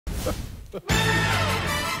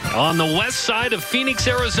On the west side of Phoenix,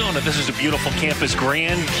 Arizona, this is a beautiful campus,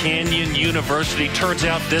 Grand Canyon University. Turns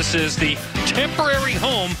out this is the temporary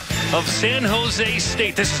home of San Jose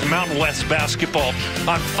State. This is Mountain West basketball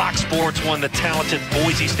on Fox Sports 1. The talented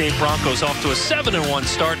Boise State Broncos off to a 7-1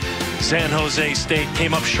 start. San Jose State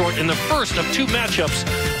came up short in the first of two matchups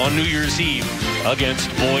on New Year's Eve against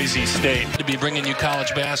Boise State. To be bringing you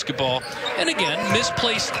college basketball, and again,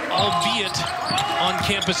 misplaced, albeit on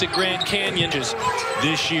campus at Grand Canyon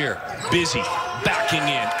this year. Busy, backing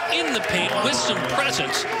in the paint with some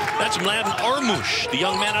presence. That's Mladen Armush, the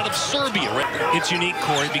young man out of Serbia. It's unique,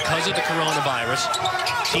 Corey, because of the coronavirus.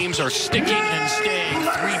 Teams are sticking and staying.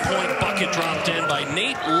 Three-point bucket dropped in by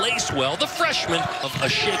Nate Lacewell, the freshman. Of a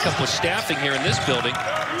shakeup with staffing here in this building.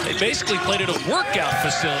 They basically played at a workout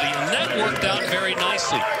facility, and that worked out very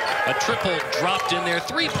nicely. A triple dropped in there.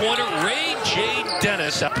 Three-pointer, Ray J.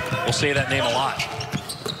 Dennis. We'll say that name a lot.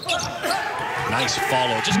 Nice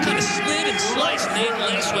follow. Just kind of slid and sliced Nate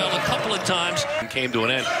Lacewell a couple of times and came to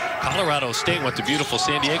an end. Colorado State went to beautiful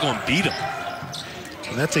San Diego and beat them.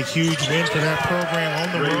 And that's a huge win for that program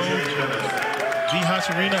on the road. Vihas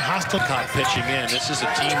Arena, hostile. Caught pitching in. This is a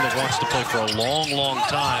team that wants to play for a long, long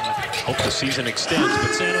time. Hope the season extends.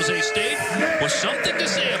 But San Jose State was something to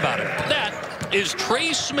say about it. That is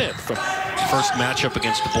Trey Smith from first matchup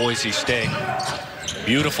against Boise State.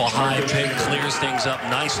 Beautiful high pick, clears things up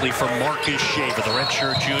nicely for Marcus Shaver, the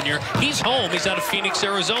redshirt junior. He's home. He's out of Phoenix,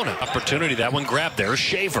 Arizona. Opportunity, that one grabbed there.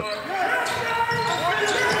 Shaver. Boom,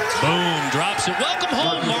 drops it. Welcome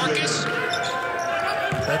home, Marcus.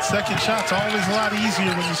 That second shot's always a lot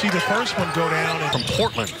easier when you see the first one go down. From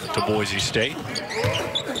Portland to Boise State.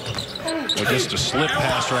 Well, just a slip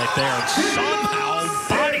pass right there. And somehow,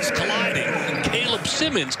 bodies colliding. Caleb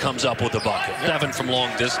Simmons comes up with the bucket. 7 from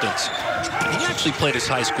long distance. He actually played his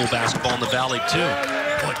high school basketball in the Valley, too.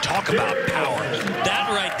 Boy, talk about power. That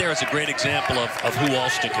right there is a great example of who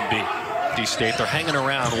Alston can be. Boise State, they're hanging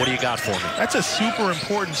around. What do you got for me? That's a super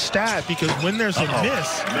important stat because when there's a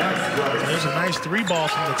miss, there's a nice three ball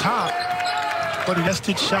from the top, but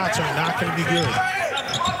nested shots are not going to be good.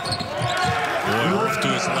 Wolf to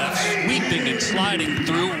his left, sweeping and sliding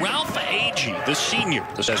through. Ralph Agee, the senior.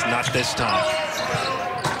 This says not this time.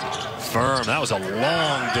 Firm. That was a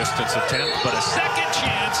long distance attempt, but a second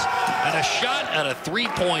chance and a shot at a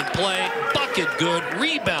three-point play. Bucket good,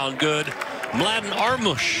 rebound good. Mladen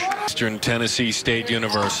Armush. Eastern Tennessee State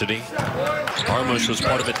University. Armush was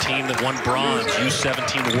part of a team that won bronze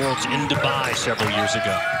U17 Worlds in Dubai several years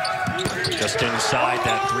ago. Just inside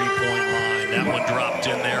that three-point line. That one dropped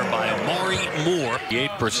in there by Amari Moore.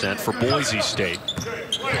 8% for Boise State.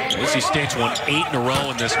 Boise State's won 8 in a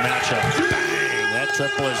row in this matchup. Bang! That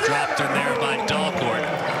triple is dropped in there by Dalcourt.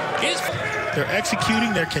 They're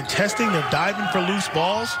executing, they're contesting, they're diving for loose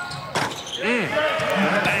balls.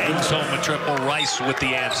 Bangs home a triple. Rice with the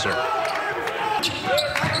answer.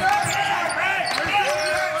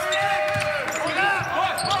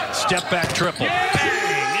 Step back triple. Bang!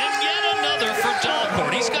 And yet another for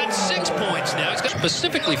Dalcourt. He's got 6 points now. He's got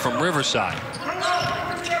specifically from Riverside.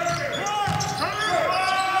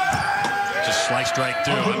 Just sliced right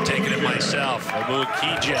through. I'm taking it myself.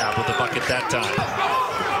 Kigab with the bucket that time.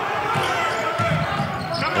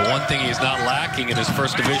 The one thing he's not lacking in his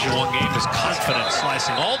first Division I game is confidence,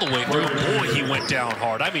 slicing all the way through. Boy, he went down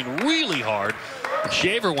hard. I mean, really hard.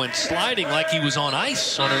 Shaver went sliding like he was on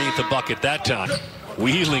ice underneath the bucket that time.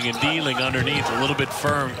 Wheeling and dealing underneath, a little bit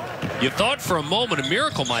firm. You thought for a moment a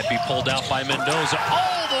miracle might be pulled out by Mendoza.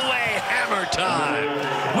 All the way, hammer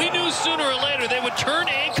time. We knew sooner or later they would turn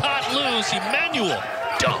Acott loose. Emmanuel,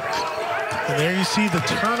 dunk. And there you see the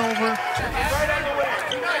turnover.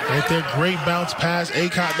 Right there, great bounce pass.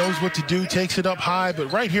 Acott knows what to do, takes it up high.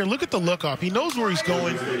 But right here, look at the look off. He knows where he's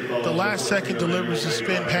going. The last second delivers the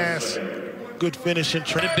spin pass. Good finish and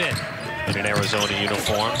try. A bit in an Arizona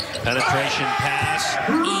uniform. Penetration pass.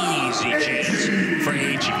 Easy chance for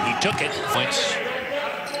Agee. He took it.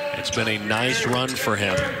 It's been a nice run for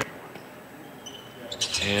him.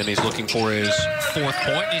 And he's looking for his 4th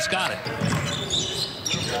point, and he's got it.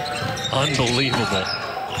 Unbelievable.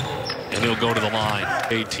 And he'll go to the line.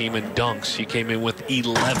 A team in dunks. He came in with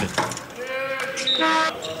 11.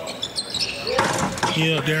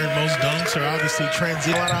 Yeah, Darren, most dunks are obviously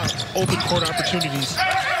transit. A lot of open court opportunities.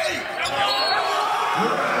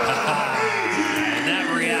 And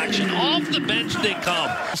that reaction, off the bench they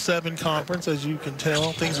come. 7 conference, as you can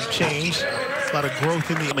tell, things have changed. A lot of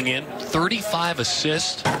growth in the coming in. 35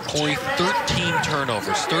 assists, Corey, 13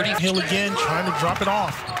 turnovers. 30. Hill again, trying to drop it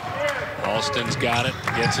off. Alston's got it,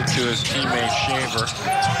 gets it to his teammate Shaver.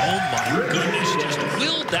 Oh my goodness, just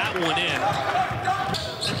willed that one in.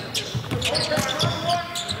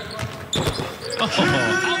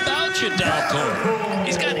 at Dalcourt.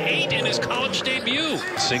 He's got 8 in his college debut.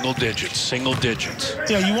 Single digits, single digits.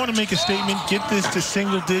 Yeah, you want to make a statement, get this to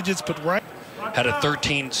single digits, but right. Had a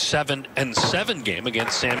 13-7-7 game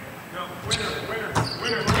against San.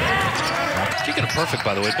 Speaking of perfect,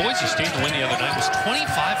 by the way, Boise State the win the other night was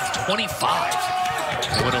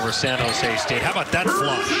 25-25. They went over San Jose State. How about that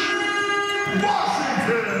flush?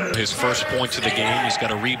 His first points of the game. He's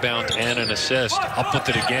got a rebound and an assist. Up with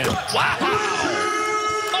it again. Wow!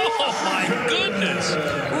 Oh, my goodness.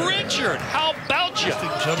 Richard, how about you?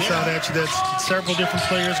 Jumps out at you. That's several different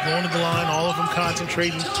players going to the line, all of them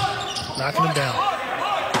concentrating, knocking them down.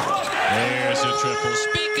 There's a triple.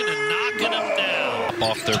 Speaking of knocking them down.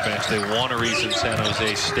 Off their bench, they want a reason San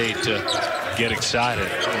Jose State to get excited.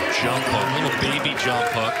 Jump hook, little baby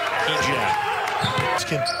jump hook. Kigab.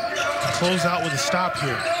 Can close out with a stop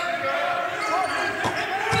here.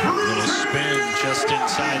 Little spin just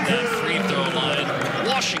inside that free throw line.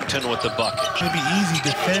 Washington with the bucket. It'd be easy,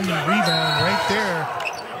 defend and rebound right there.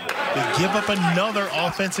 They give up another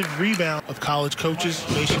offensive rebound. Of college coaches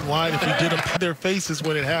nationwide, if you did up their faces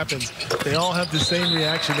when it happens, they all have the same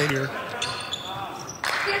reaction they hear.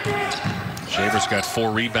 Shaver's got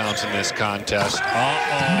 4 rebounds in this contest.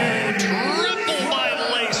 Uh-oh, triple by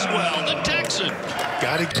Lacewell, the Texan.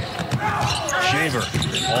 Got it. Shaver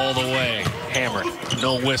all the way, hammered,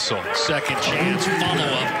 no whistle. Second chance,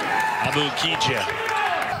 follow-up, Abu Kigab.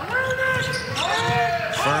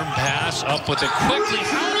 Firm pass, up with it quickly.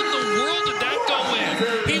 How in the world did that go in?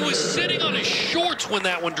 He was sitting on his shorts when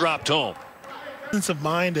that one dropped home. Sense of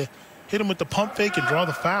mind to hit him with the pump fake and draw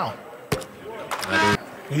the foul.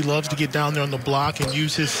 He loves to get down there on the block and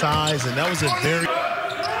use his size, and that was a very...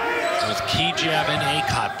 With Kigab and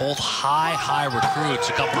Acott, both high recruits,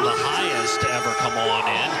 a couple of the highest to ever come on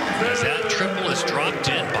in. As that triple is dropped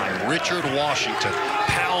in by Richard Washington.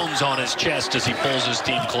 Pounds on his chest as he pulls his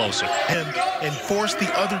team closer. And force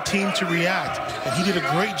the other team to react. And he did a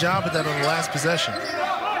great job of that on the last possession.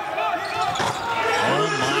 Oh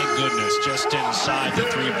my goodness, just inside the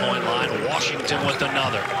three-point line. Washington with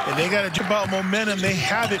another. And they got to jump out momentum. They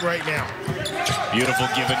have it right now. Beautiful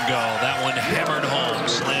give and go. That one hammered home.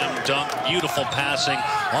 Slam dunk. Beautiful passing.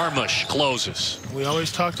 Armush closes. We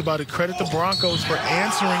always talked about it. Credit the Broncos for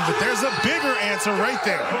answering, but there's a bigger answer right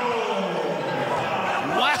there.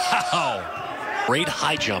 Wow. Great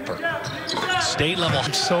high jumper. State level.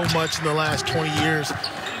 So much in the last 20 years.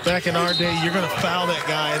 Back in our day, you're going to foul that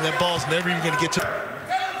guy, and that ball's never even going to get to...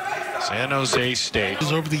 San Jose State.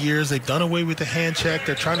 Over the years, they've done away with the hand check.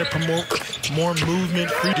 They're trying to promote more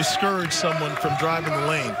movement, discourage someone from driving the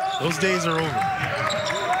lane. Those days are over.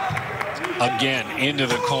 Again, into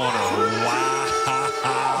the corner.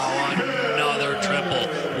 Wow, another triple.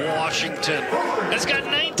 Washington has got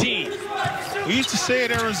 19. We used to say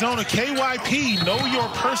at Arizona, KYP, know your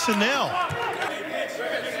personnel.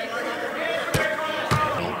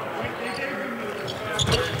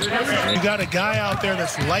 You got a guy out there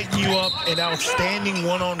that's lighting you up, an outstanding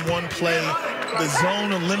one-on-one play. The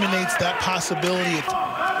zone eliminates that possibility.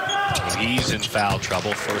 He's in foul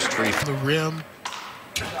trouble. First free The rim.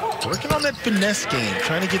 Working on that finesse game,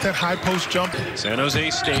 trying to get that high post jump. San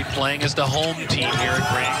Jose State playing as the home team here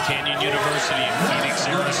at Grand Canyon University in Phoenix,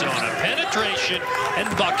 Arizona. Penetration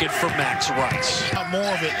and bucket for Max Rice. Not more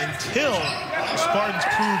of it until the Spartans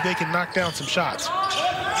prove they can knock down some shots.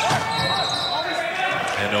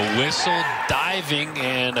 And a whistle, diving,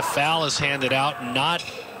 and a foul is handed out. Not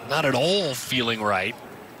at all feeling right.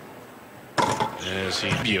 As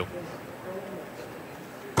he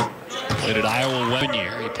played at Iowa 1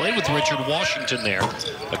 year. He played with Richard Washington there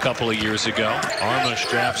a couple of years ago. Armush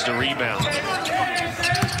drafts the rebound.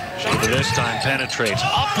 Shaver this time penetrates.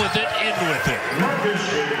 Up with it, in with it.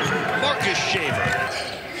 Marcus Shaver.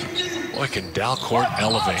 Boy, can Dalcourt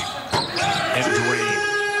elevate and drain.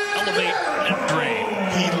 Elevate and drain.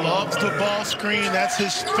 He loves the ball screen. That's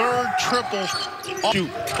his third triple.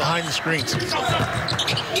 Shoot behind the screens.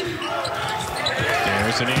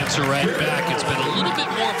 There's an answer right back. It's been a little bit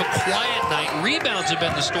more of a quiet night. Rebounds have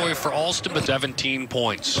been the story for Alston, but 17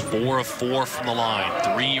 points. 4 of 4 from the line.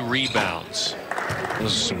 3 rebounds.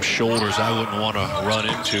 Those are some shoulders I wouldn't want to run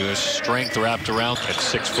into. His strength wrapped around at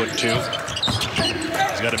 6'2".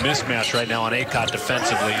 He's got a mismatch right now on Acott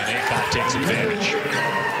defensively, and Acott takes advantage.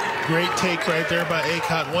 Great take right there by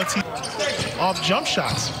Acott. Once he off jump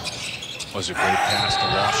shots. Was a great pass to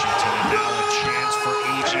Washington, and now a chance for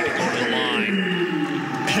Agee to go to the line.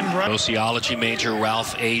 Sociology major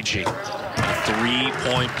Ralph Agee. A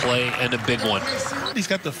 3-point play and a big one. He's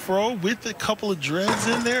got the fro with a couple of dreads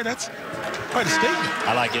in there. That's quite a statement.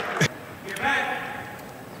 I like it.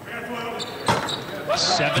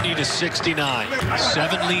 70-69.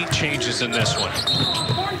 7 lead changes in this one.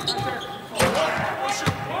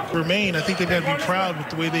 Remain, I think they've got to be proud with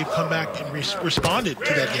the way they've come back and responded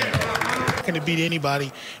to that game. Not going to beat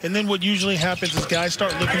anybody. And then what usually happens is guys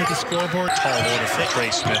start looking at the scoreboard. Tall order for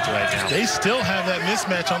Trey Smith right now. They still have that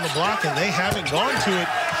mismatch on the block, and they haven't gone to it.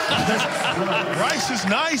 Rice is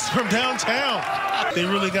nice from downtown. They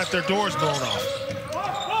really got their doors blown off.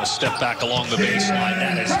 A step back along the baseline.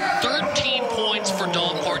 That is 13 points for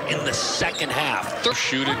Dalcourt in the second half.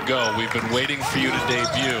 Shoot and go. We've been waiting for you to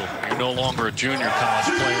debut. You're no longer a junior college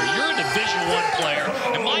player. You're a Division I player,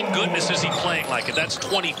 and my goodness, is he playing like it. That's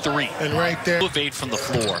 23. And right there. 8 from the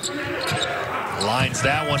floor. Lines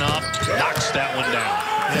that one up, knocks that one down.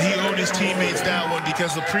 And he owed his teammates that one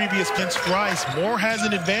because the previous against Rice, Moore has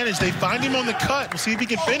an advantage. They find him on the cut. We'll see if he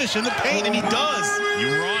can finish in the paint, and he does. You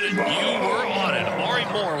were on it. You were on it. Amari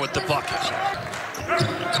Moore with the bucket.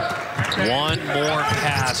 One more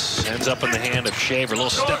pass ends up in the hand of Shaver. A little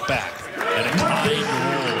step back and a tight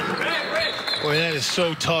roll. Boy, that is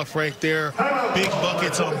so tough right there. Big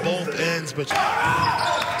buckets on both ends, but shot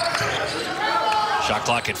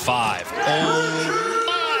clock at 5. Oh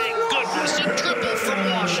my goodness! A triple from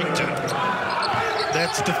Washington.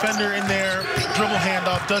 That's defender in there. Dribble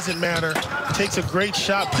handoff doesn't matter. Takes a great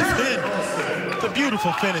shot, but then the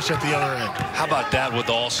beautiful finish at the other end. How about that with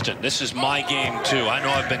Alston? This is my game too. I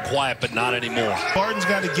know I've been quiet, but not anymore. Barton's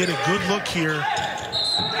got to get a good look here.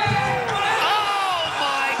 Oh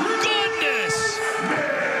my goodness!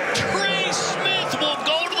 Trey Smith will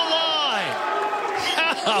go to the line.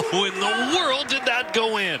 How in the world did that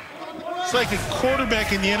go in? It's like a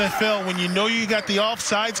quarterback in the NFL when you know you got the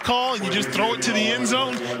offsides call and you just throw it to the end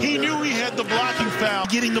zone. He knew he had the blocking foul,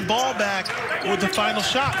 getting the ball back with the final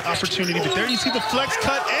shot opportunity. But there you see the flex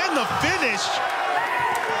cut and the finish.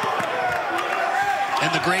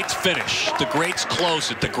 And the greats finish. The greats close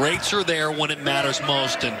it. The greats are there when it matters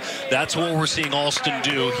most, and that's what we're seeing Alston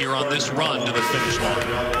do here on this run to the finish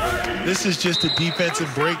line. This is just a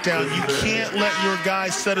defensive breakdown. You can't let your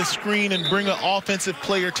guys set a screen and bring an offensive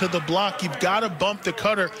player to the block. You've got to bump the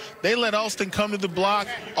cutter. They let Alston come to the block.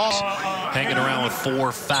 Hanging around with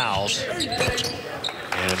 4 fouls.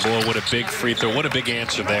 And boy, what a big free throw. What a big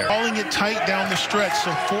answer there. Calling it tight down the stretch,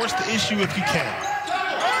 so force the issue if you can.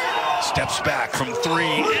 Steps back from 3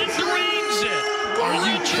 and drains it. Are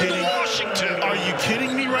you kidding? Washington. Are you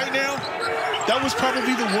kidding me right now? That was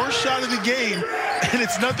probably the worst shot of the game, and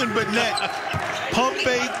it's nothing but net. Pump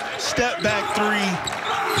fake, step back 3.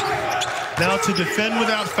 Now to defend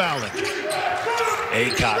without fouling.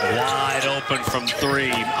 Acott wide open from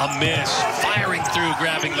 3. A miss. Firing through,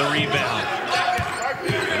 grabbing the rebound.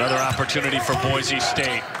 Another opportunity for Boise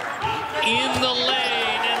State. In the lane,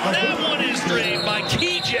 and that one is drained by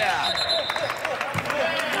Kigab.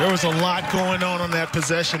 There was a lot going on that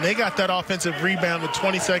possession. They got that offensive rebound with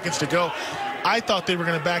 20 seconds to go. I thought they were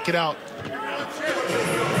going to back it out.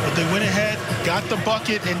 But they went ahead, got the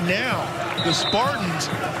bucket, and now the Spartans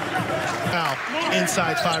out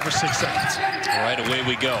inside 5 or 6 seconds. All right, away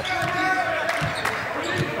we go.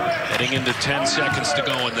 Heading into 10 seconds to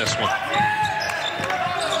go in this one.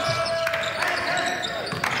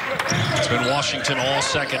 It's been Washington all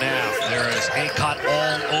second half. There is Acott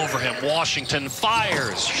all over him. Washington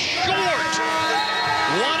fires short.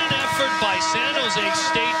 What an effort by San Jose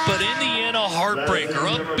State, but in the end, a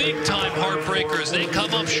heartbreaker, a big-time heartbreaker as they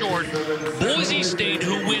come up short. Boise State,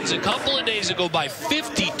 who wins a couple of days ago by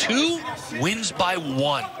 52, wins by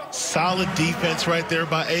 1. Solid defense right there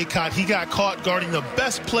by Acott. He got caught guarding the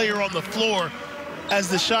best player on the floor as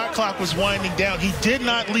the shot clock was winding down. He did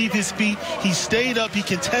not leave his feet. He stayed up. He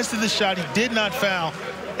contested the shot. He did not foul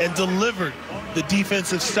and delivered the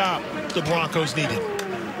defensive stop the Broncos needed.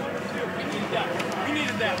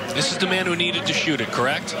 This is the man who needed to shoot it,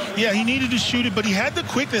 correct? Yeah, he needed to shoot it, but he had the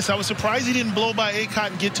quickness. I was surprised he didn't blow by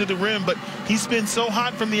Acott and get to the rim, but he's been so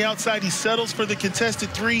hot from the outside. He settles for the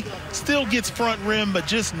contested 3, still gets front rim, but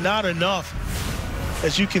just not enough.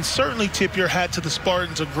 As you can certainly tip your hat to the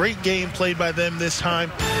Spartans. A great game played by them this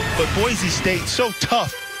time, but Boise State so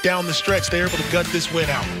tough down the stretch. They're able to gut this win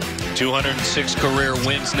out. 206 career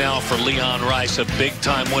wins now for Leon Rice, a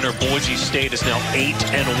big-time winner. Boise State is now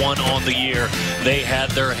 8-1 on the year. They had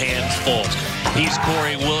their hands full. He's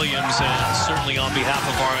Corey Williams, and certainly on behalf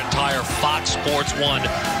of our entire Fox Sports 1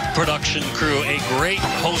 production crew, a great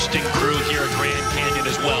hosting crew here at Grand Canyon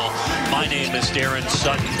as well. My name is Darren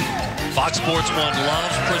Sutton. Fox Sports 1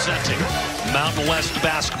 loves presenting Mountain West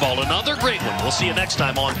basketball. Another great one. We'll see you next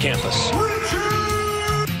time on campus.